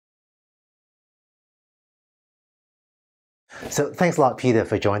So thanks a lot, Peter,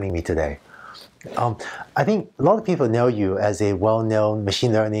 for joining me today. I think a lot of people know you as a well-known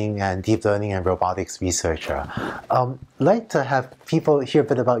machine learning and deep learning and robotics researcher. I'd like to have people hear a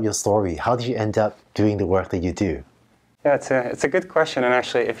bit about your story. How did you end up doing the work that you do? Yeah, it's a good question. And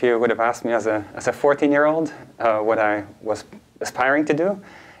actually, if you would have asked me as a 14-year-old what I was aspiring to do,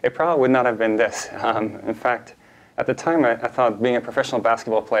 it probably would not have been this. In fact, at the time, I thought being a professional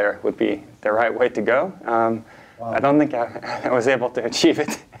basketball player would be the right way to go. Wow. I don't think I was able to achieve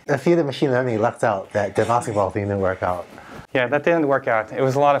it. I feel the machine learning lucked out, that the basketball thing didn't work out. Yeah, that didn't work out. It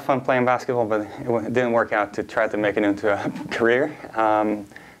was a lot of fun playing basketball, but it didn't work out to try to make it into a career.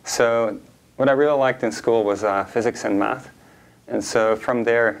 So what I really liked in school was physics and math. And so from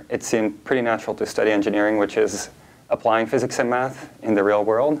there, it seemed pretty natural to study engineering, which is applying physics and math in the real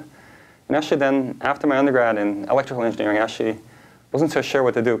world. And actually then, after my undergrad in electrical engineering, I actually wasn't so sure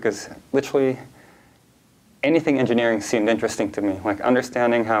what to do, because literally anything engineering seemed interesting to me. Like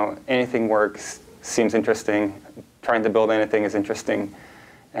understanding how anything works seems interesting. Trying to build anything is interesting.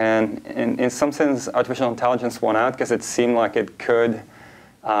 And in some sense, artificial intelligence won out because it seemed like it could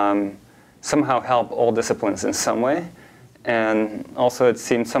somehow help all disciplines in some way. And also it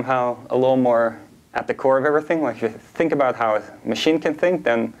seemed somehow a little more at the core of everything. Like if you think about how a machine can think,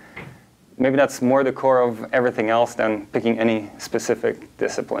 then maybe that's more the core of everything else than picking any specific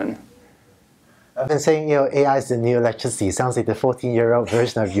discipline. I've been saying, AI is the new electricity. Sounds like the 14-year-old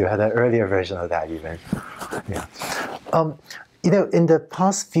version of you had an earlier version of that even. Yeah. In the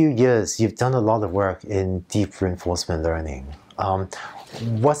past few years, you've done a lot of work in deep reinforcement learning.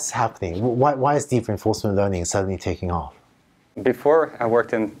 What's happening? Why is deep reinforcement learning suddenly taking off? Before I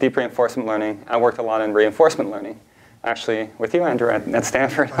worked in deep reinforcement learning, I worked a lot in reinforcement learning. Actually, with you, Andrew, at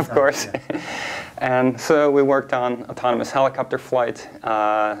Stanford, of course. And so we worked on autonomous helicopter flight.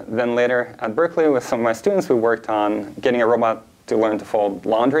 Then later at Berkeley, with some of my students, we worked on getting a robot to learn to fold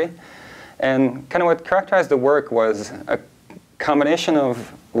laundry. And kind of what characterized the work was a combination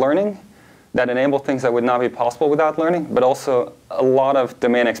of learning that enabled things that would not be possible without learning, but also a lot of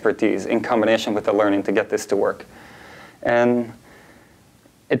domain expertise in combination with the learning to get this to work. And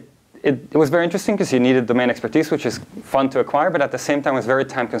it was very interesting because you needed domain expertise, which is fun to acquire, but at the same time was very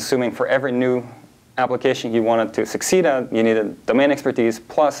time-consuming. For every new application you wanted to succeed at, you needed domain expertise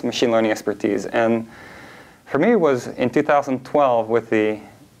plus machine learning expertise. And for me, it was in 2012 with the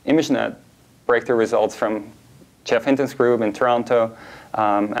ImageNet breakthrough results from Jeff Hinton's group in Toronto,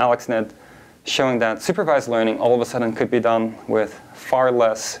 AlexNet, showing that supervised learning all of a sudden could be done with far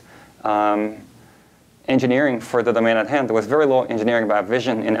less engineering for the domain at hand. There was very little engineering about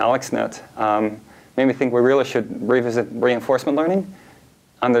vision in AlexNet. Made me think we really should revisit reinforcement learning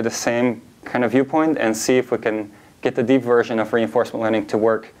under the same kind of viewpoint and see if we can get the deep version of reinforcement learning to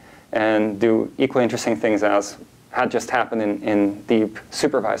work and do equally interesting things as had just happened in deep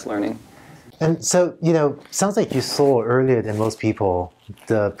supervised learning. And so, sounds like you saw earlier than most people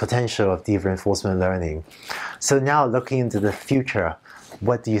the potential of deep reinforcement learning. So now looking into the future,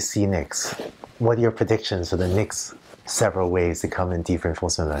 what do you see next? What are your predictions for the next several ways to come in deep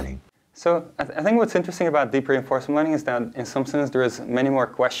reinforcement learning? So I think what's interesting about deep reinforcement learning is that in some sense there is many more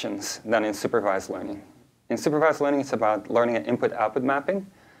questions than in supervised learning. In supervised learning it's about learning an input-output mapping,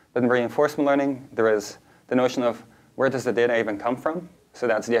 but in reinforcement learning there is the notion of where does the data even come from? So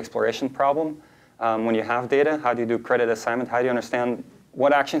that's the exploration problem. When you have data, how do you do credit assignment? How do you understand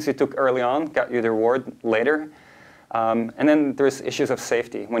what actions you took early on got you the reward later? And then there's issues of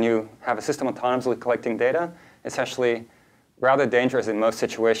safety. When you have a system autonomously collecting data, it's actually rather dangerous in most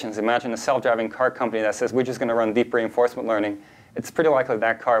situations. Imagine a self-driving car company that says, we're just going to run deep reinforcement learning. It's pretty likely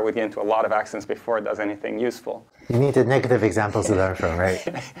that car would get into a lot of accidents before it does anything useful. You need the negative examples to learn from, right?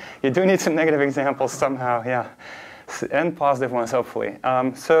 You do need some negative examples somehow, yeah. And positive ones, hopefully.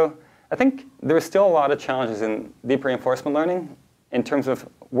 So I think there's still a lot of challenges in deep reinforcement learning in terms of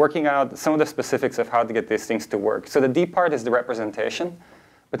working out some of the specifics of how to get these things to work. So the deep part is the representation,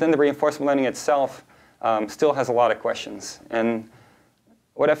 but then the reinforcement learning itself still has a lot of questions. And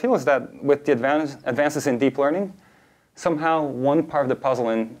what I feel is that with the advances in deep learning, somehow one part of the puzzle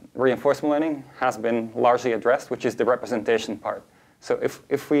in reinforcement learning has been largely addressed, which is the representation part. So if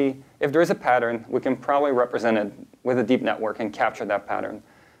there is a pattern, we can probably represent it with a deep network and capture that pattern.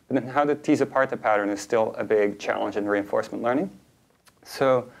 But then how to tease apart the pattern is still a big challenge in reinforcement learning.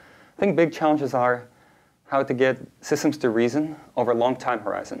 So I think big challenges are how to get systems to reason over long time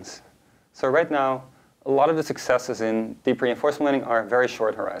horizons. So right now, a lot of the successes in deep reinforcement learning are very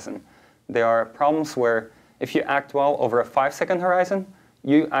short horizon. There are problems where if you act well over a 5-second horizon,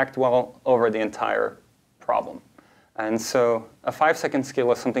 you act well over the entire problem. And so a 5-second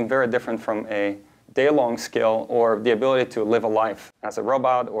skill is something very different from a day-long skill or the ability to live a life as a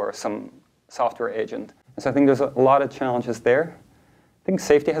robot or some software agent. And so I think there's a lot of challenges there. I think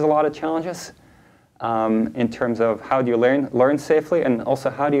safety has a lot of challenges in terms of how do you learn safely, and also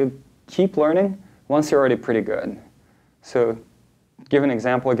how do you keep learning once you're already pretty good. So give an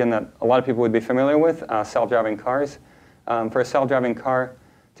example again that a lot of people would be familiar with, self-driving cars. For a self-driving car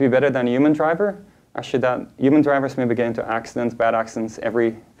to be better than a human driver, actually that human drivers maybe get into accidents, bad accidents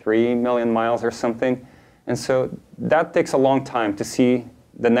every 3 million miles or something. And so that takes a long time to see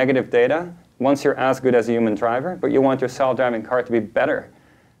the negative data once you're as good as a human driver, but you want your self-driving car to be better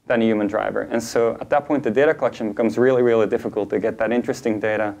than a human driver. And so at that point, the data collection becomes really, really difficult to get that interesting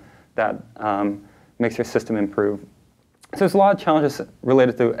data that makes your system improve. So there's a lot of challenges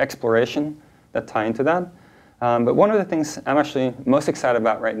related to exploration that tie into that. But one of the things I'm actually most excited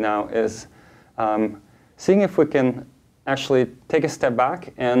about right now is seeing if we can actually take a step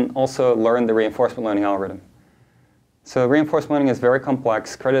back and also learn the reinforcement learning algorithm. So reinforcement learning is very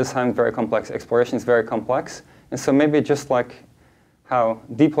complex, credit assignment is very complex, exploration is very complex. And so maybe just like how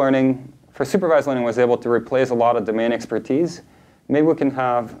deep learning for supervised learning was able to replace a lot of domain expertise, maybe we can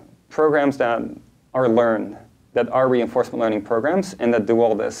have programs that are learned, that are reinforcement learning programs, and that do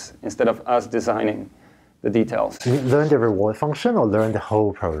all this instead of us designing the details. Learn the reward function or learn the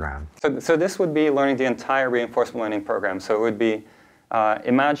whole program? So this would be learning the entire reinforcement learning program. So it would be,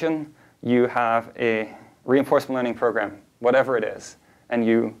 imagine you have a reinforcement learning program, whatever it is, and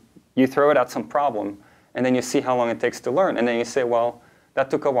you throw it at some problem, and then you see how long it takes to learn, and then you say, well, that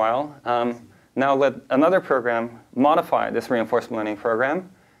took a while. Now let another program modify this reinforcement learning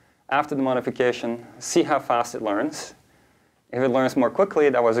program. After the modification, see how fast it learns. If it learns more quickly,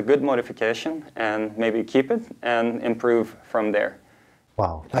 that was a good modification, and maybe keep it and improve from there.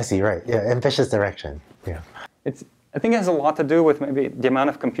 Wow, I see, right. Yeah, ambitious direction. Yeah. I think it has a lot to do with maybe the amount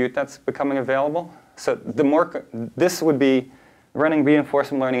of compute that's becoming available. So this would be running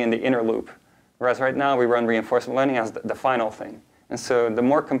reinforcement learning in the inner loop, whereas right now we run reinforcement learning as the final thing. And so the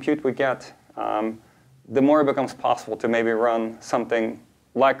more compute we get, the more it becomes possible to maybe run something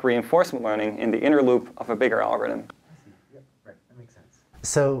like reinforcement learning in the inner loop of a bigger algorithm.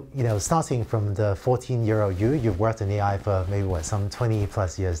 So, starting from the 14-year-old you've worked in AI for maybe some 20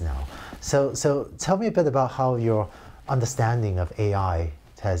 plus years now. So tell me a bit about how your understanding of AI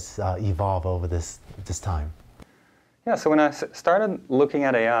has evolved over this time. Yeah, so when I started looking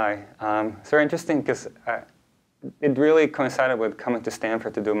at AI, it's very interesting because it really coincided with coming to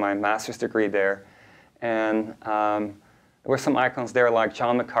Stanford to do my master's degree there. And there were some icons there like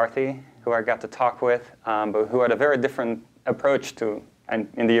John McCarthy, who I got to talk with, but who had a very different approach to and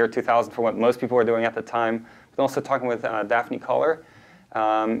in the year 2000 for what most people were doing at the time, but also talking with Daphne Koller.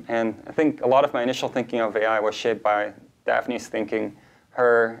 And I think a lot of my initial thinking of AI was shaped by Daphne's thinking,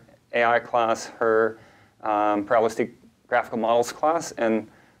 her AI class, her probabilistic graphical models class, and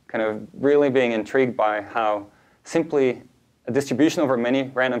kind of really being intrigued by how simply a distribution over many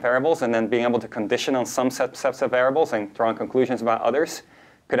random variables and then being able to condition on some sets of variables and drawing conclusions about others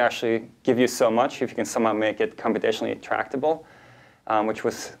could actually give you so much if you can somehow make it computationally tractable. Which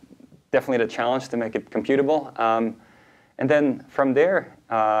was definitely the challenge to make it computable. And then from there,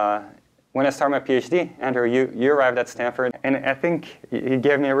 when I started my PhD, Andrew, you arrived at Stanford, and I think you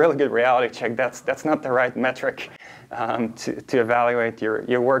gave me a really good reality check. That's not the right metric to evaluate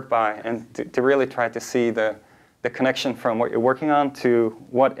your work by, and to really try to see the connection from what you're working on to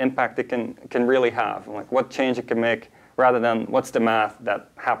what impact it can really have, like what change it can make, rather than what's the math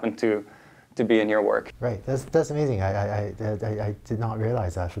that happened to be in your work. Right, that's amazing. I did not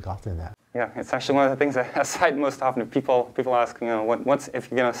realize I'd forgotten that. Yeah, it's actually one of the things I cite most often. People ask, what's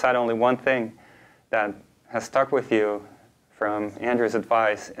if you're going to cite only one thing that has stuck with you from Andrew's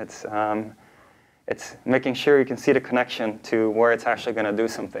advice? It's making sure you can see the connection to where it's actually going to do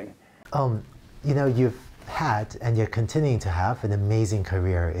something. You've had and you're continuing to have an amazing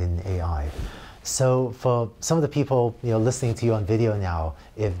career in AI. So for some of the people listening to you on video now,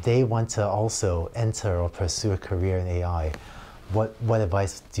 if they want to also enter or pursue a career in AI, what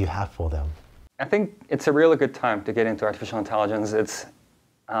advice do you have for them? I think it's a really good time to get into artificial intelligence. It's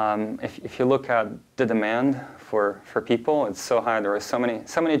if you look at the demand for people, it's so high. There are so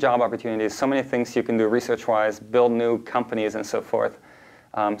many job opportunities, so many things you can do research-wise, build new companies and so forth.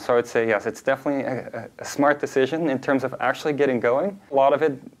 So I would say yes, it's definitely a smart decision in terms of actually getting going. A lot of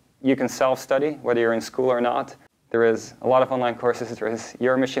it you can self-study, whether you're in school or not. There is a lot of online courses. There is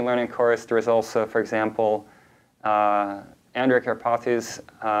your machine learning course. There is also, for example, Andrea Karpathy's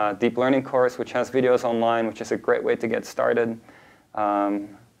deep learning course, which has videos online, which is a great way to get started.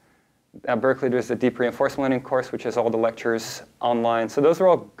 At Berkeley, there's the deep reinforcement learning course, which is all the lectures online. So those are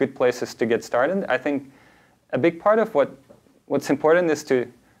all good places to get started. I think a big part of what's important is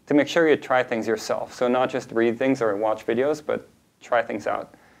to make sure you try things yourself. So not just read things or watch videos, but try things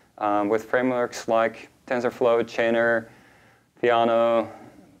out. With frameworks like TensorFlow, Chainer, Piano,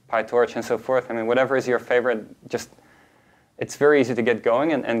 PyTorch, and so forth. I mean, whatever is your favorite, it's very easy to get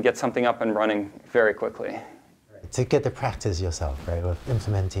going and get something up and running very quickly. To get the practice yourself, right, with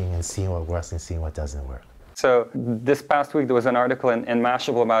implementing and seeing what works and seeing what doesn't work. So this past week, there was an article in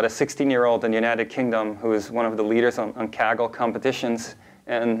Mashable about a 16-year-old in the United Kingdom who is one of the leaders on Kaggle competitions.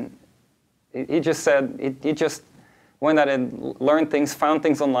 And he just said he just went out and learned things, found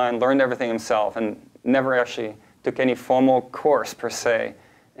things online, learned everything himself, and never actually took any formal course per se.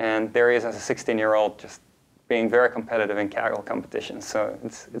 And there he is as a 16-year-old just being very competitive in Kaggle competitions. So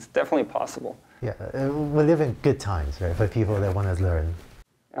it's definitely possible. Yeah, we live in good times, right, for people that want to learn.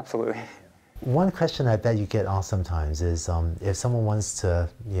 Absolutely. One question I bet you get asked sometimes is if someone wants to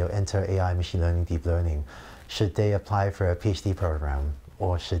enter AI, machine learning, deep learning, should they apply for a PhD program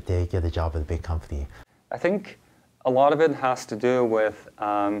or should they get a job at a big company? I think a lot of it has to do with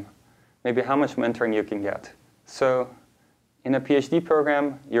maybe how much mentoring you can get. So in a PhD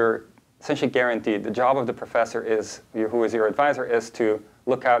program, you're essentially guaranteed. The job of the professor who is your advisor is to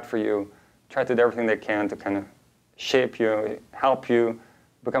look out for you, try to do everything they can to kind of shape you, help you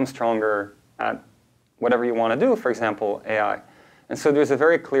become stronger at whatever you want to do, for example, AI. And so there's a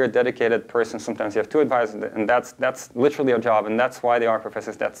very clear, dedicated person. Sometimes you have two advisors, and that's literally a job, and that's why they are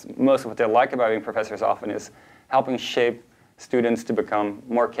professors. That's most of what they like about being professors often is helping shape students to become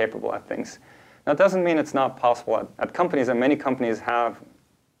more capable at things. Now, it doesn't mean it's not possible at companies, and many companies have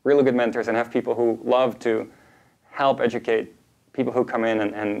really good mentors and have people who love to help educate people who come in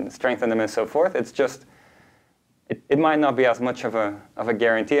and strengthen them and so forth. It's just, it might not be as much of a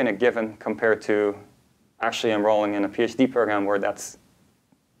guarantee and a given compared to actually enrolling in a PhD program where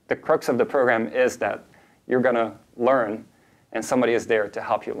the crux of the program is that you're going to learn and somebody is there to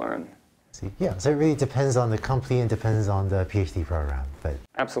help you learn. Yeah, so it really depends on the company and depends on the PhD program. But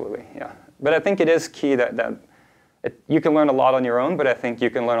absolutely, yeah. But I think it is key that you can learn a lot on your own, but I think you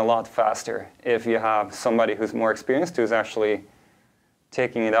can learn a lot faster if you have somebody who's more experienced, who's actually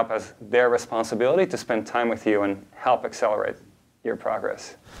taking it up as their responsibility to spend time with you and help accelerate your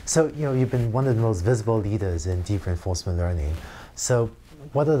progress. So, you've been one of the most visible leaders in deep reinforcement learning. So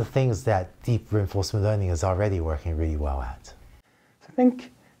what are the things that deep reinforcement learning is already working really well at? So I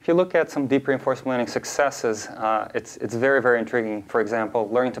think if you look at some deep reinforcement learning successes, it's very, very intriguing. For example,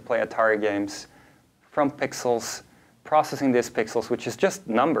 learning to play Atari games from pixels, processing these pixels, which is just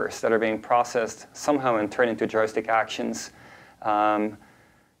numbers that are being processed somehow and turned into joystick actions.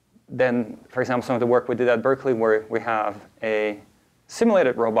 Then, for example, some of the work we did at Berkeley where we have a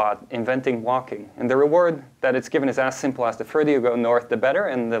simulated robot inventing walking. And the reward that it's given is as simple as the further you go north, the better,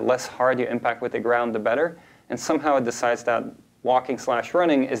 and the less hard you impact with the ground, the better. And somehow it decides that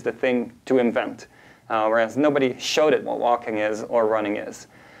walking/running is the thing to invent, whereas nobody showed it what walking is or running is.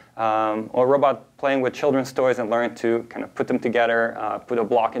 Or a robot playing with children's toys and learning to kind of put them together, put a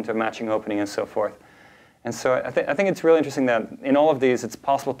block into a matching opening, and so forth. And so I think it's really interesting that in all of these, it's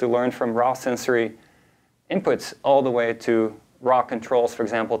possible to learn from raw sensory inputs all the way to raw controls, for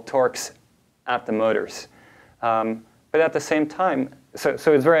example, torques at the motors. But at the same time, so it's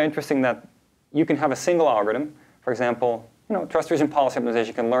very interesting that you can have a single algorithm. For example, trust region policy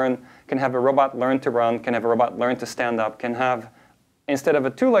optimization can have a robot learn to run, can have a robot learn to stand up, can have, instead of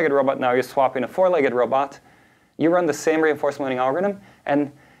a two-legged robot, now you swap in a four-legged robot. You run the same reinforcement learning algorithm,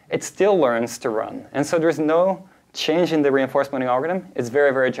 and it still learns to run. And so there's no change in the reinforcement learning algorithm. It's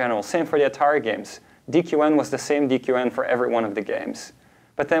very, very general. Same for the Atari games. DQN was the same DQN for every one of the games.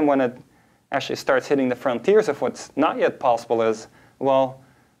 But then when it actually starts hitting the frontiers of what's not yet possible is, well,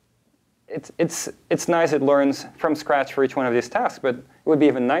 it's nice it learns from scratch for each one of these tasks, but it would be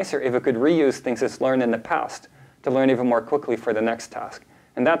even nicer if it could reuse things it's learned in the past to learn even more quickly for the next task.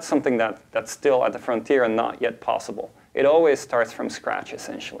 And that's something that's still at the frontier and not yet possible. It always starts from scratch,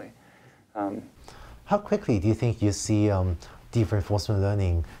 essentially. How quickly do you think you see deep reinforcement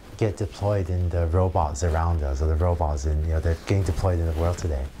learning get deployed in the robots around us, or the robots that are getting deployed in the world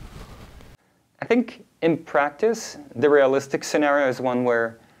today? I think in practice, the realistic scenario is one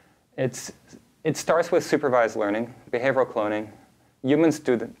where it starts with supervised learning, behavioral cloning. Humans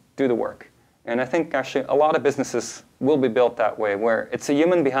do the work. And I think actually a lot of businesses will be built that way, where it's a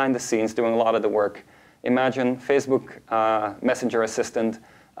human behind the scenes doing a lot of the work. Imagine Facebook Messenger assistant.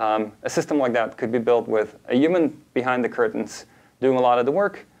 A system like that could be built with a human behind the curtains doing a lot of the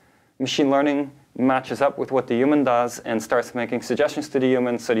work, machine learning matches up with what the human does and starts making suggestions to the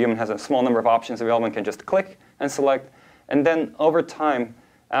human, so the human has a small number of options available and can just click and select. And then over time,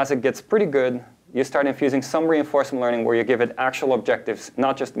 as it gets pretty good, you start infusing some reinforcement learning where you give it actual objectives,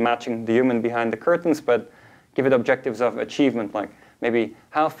 not just matching the human behind the curtains, but give it objectives of achievement, like maybe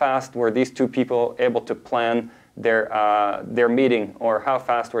how fast were these two people able to plan their meeting, or how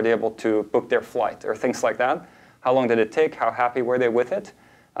fast were they able to book their flight, or things like that. How long did it take? How happy were they with it?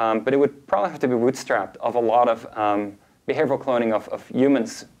 But it would probably have to be bootstrapped of a lot of behavioral cloning of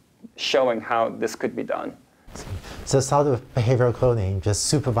humans showing how this could be done. So start with behavioral cloning, just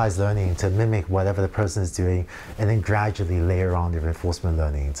supervised learning to mimic whatever the person is doing, and then gradually layer on the reinforcement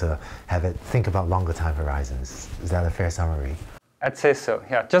learning to have it think about longer time horizons. Is that a fair summary? I'd say so,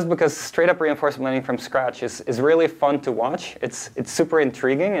 yeah. Just because straight up reinforcement learning from scratch is really fun to watch. It's super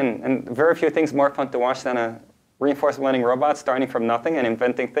intriguing, and very few things more fun to watch than a reinforcement learning robot starting from nothing and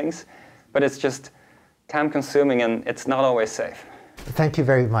inventing things. But it's just time consuming, and it's not always safe. Thank you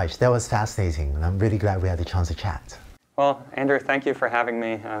very much. That was fascinating, and I'm really glad we had the chance to chat. Well, Andrew, thank you for having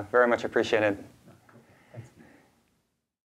me. Very much appreciated.